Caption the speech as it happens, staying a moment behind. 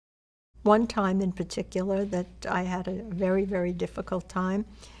one time in particular that I had a very, very difficult time.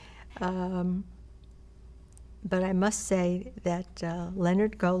 But I must say that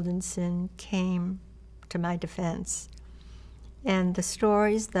Leonard Goldenson came to my defense. And the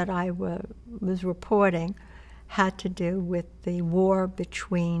stories that I was reporting had to do with the war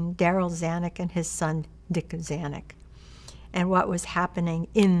between Darryl Zanuck and his son, Dick Zanuck, and what was happening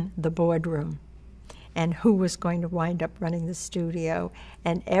in the boardroom, and who was going to wind up running the studio.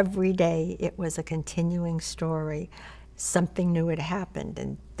 And every day it was a continuing story. Something new had happened,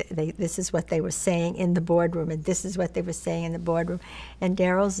 and this is what they were saying in the boardroom, and this is what they were saying in the boardroom. And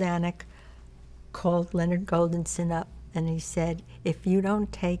Darryl Zanuck called Leonard Goldenson up, and he said, if you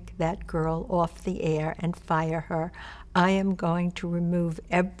don't take that girl off the air and fire her, I am going to remove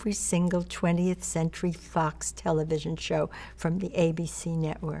every single 20th Century Fox television show from the ABC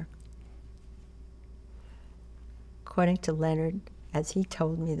network. According to Leonard, as he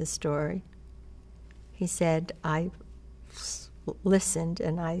told me the story, he said, I listened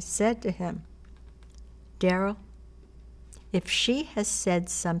and I said to him, Darryl, if she has said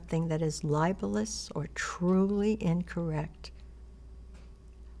something that is libelous or truly incorrect,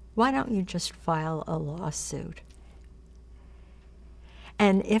 why don't you just file a lawsuit?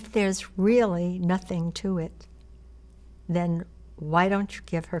 And if there's really nothing to it, then why don't you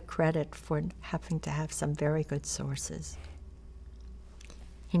give her credit for having to have some very good sources?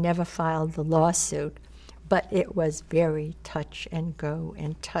 He never filed the lawsuit, but it was very touch and go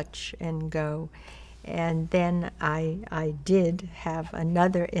and touch and go. And then I did have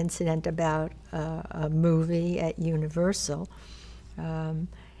another incident about a movie at Universal, and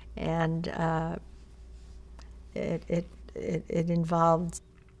it involved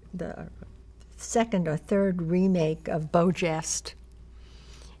the second or third remake of BoJest.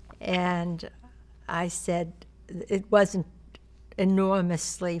 And I said it wasn't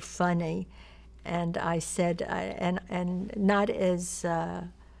enormously funny, and I said, and not as,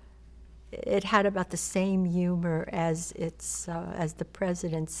 it had about the same humor as as the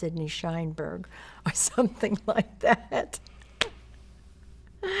president, Sidney Sheinberg, or something like that.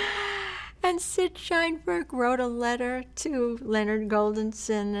 And Sid Sheinberg wrote a letter to Leonard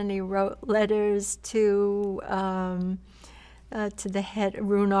Goldenson, and he wrote letters to the head,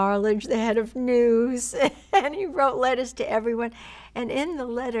 Rona Barrett, the head of news, and he wrote letters to everyone. And in the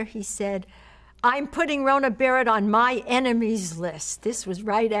letter he said, I'm putting Rona Barrett on my enemies list. This was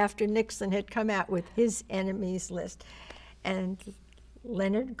right after Nixon had come out with his enemies list. And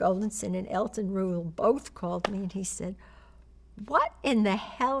Leonard Goldenson and Elton Rule both called me, and he said, what in the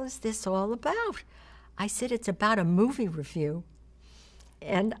hell is this all about? I said, it's about a movie review.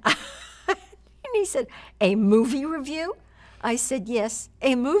 And, and he said, a movie review? I said, yes,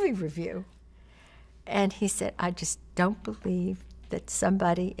 a movie review. And he said, I just don't believe that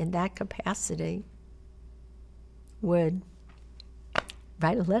somebody in that capacity would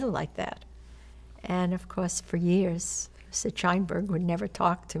write a letter like that. And of course, for years, Sid Sheinberg would never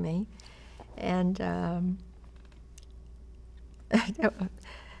talk to me. And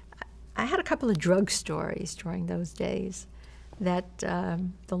I had a couple of drug stories during those days that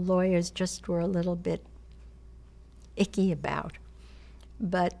the lawyers just were a little bit icky about.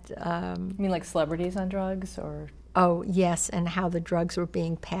 But you mean like celebrities on drugs, or? Oh, yes, and how the drugs were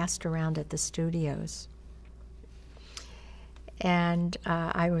being passed around at the studios. And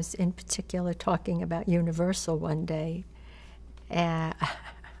I was in particular talking about Universal one day, and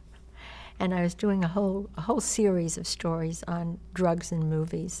I was doing a whole series of stories on drugs in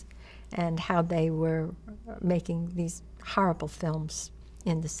movies and how they were making these horrible films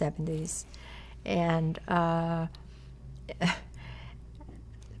in the 70s. And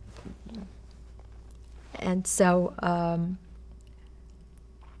and so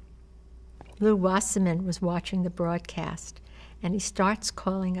Lew Wasserman was watching the broadcast, and he starts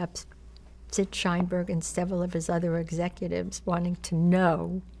calling up Sid Sheinberg and several of his other executives wanting to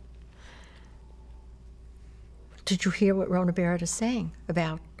know, did you hear what Rona Barrett is saying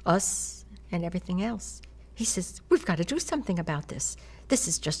about us and everything else? He says, we've got to do something about this. This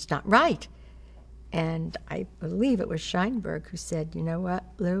is just not right. And I believe it was Sheinberg who said, you know what,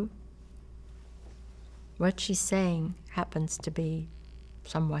 Lew? What she's saying happens to be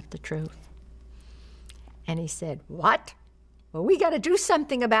somewhat the truth. And he said, what? Well, we got to do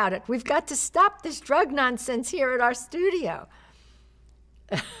something about it. We've got to stop this drug nonsense here at our studio.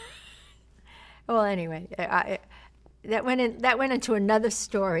 Well, anyway, that went into another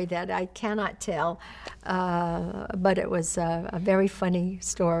story that I cannot tell, but it was a very funny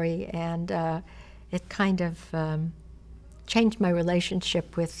story, and it kind of changed my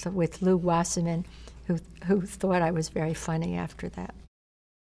relationship with Lew Wasserman, who thought I was very funny after that.